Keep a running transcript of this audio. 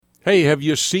Hey, have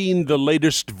you seen the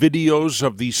latest videos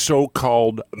of the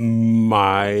so-called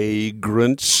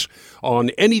migrants on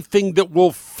anything that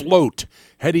will float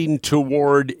heading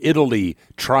toward Italy,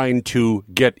 trying to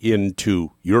get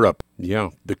into Europe? Yeah,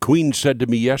 the Queen said to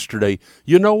me yesterday,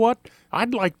 you know what?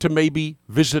 I'd like to maybe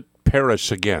visit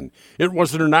Paris again. It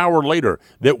wasn't an hour later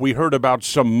that we heard about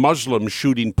some Muslims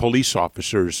shooting police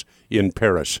officers in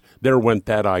Paris. There went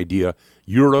that idea.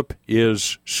 Europe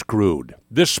is screwed.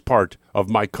 This part of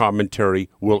my commentary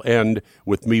will end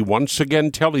with me once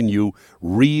again telling you,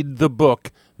 read the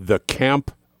book, The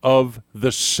Camp of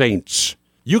the Saints.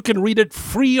 You can read it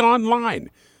free online,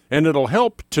 and it'll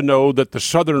help to know that the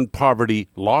Southern Poverty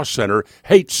Law Center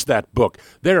hates that book.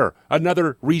 There,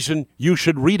 another reason you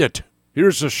should read it.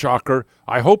 Here's a shocker.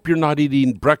 I hope you're not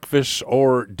eating breakfast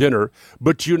or dinner,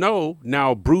 but you know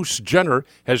now Bruce Jenner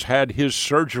has had his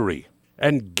surgery.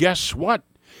 And guess what?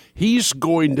 He's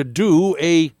going to do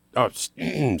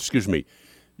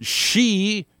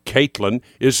Caitlyn,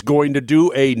 is going to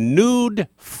do a nude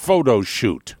photo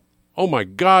shoot. Oh my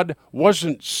God,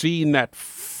 wasn't seeing that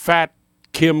fat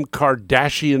Kim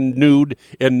Kardashian nude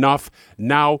enough?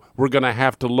 Now we're going to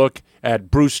have to look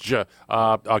at Caitlyn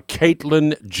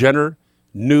Jenner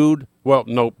nude. Well,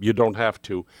 nope, you don't have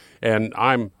to. And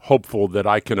I'm hopeful that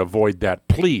I can avoid that.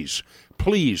 Please,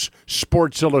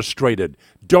 Sports Illustrated,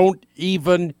 don't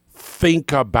even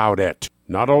think about it.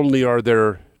 Not only are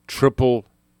there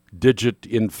triple-digit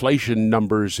inflation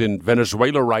numbers in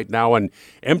Venezuela right now and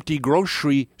empty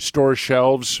grocery store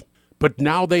shelves, but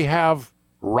now they have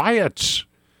riots.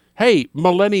 Hey,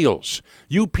 millennials,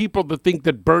 you people that think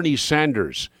that Bernie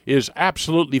Sanders is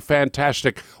absolutely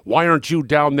fantastic, why aren't you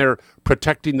down there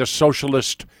protecting the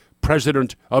socialist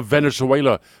president of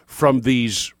Venezuela from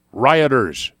these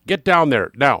rioters? Get down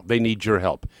there. Now, they need your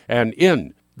help. And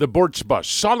in the Bortz Bus,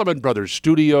 Solomon Brothers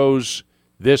Studios,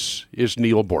 this is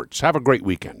Neil Bortz. Have a great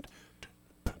weekend.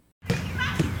 Hear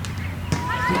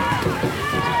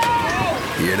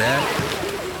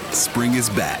that? Spring is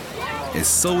back, and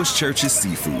so is Church's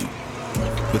Seafood.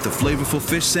 With a flavorful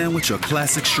fish sandwich or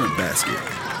classic shrimp basket,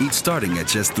 each starting at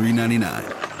just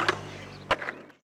 $3.99.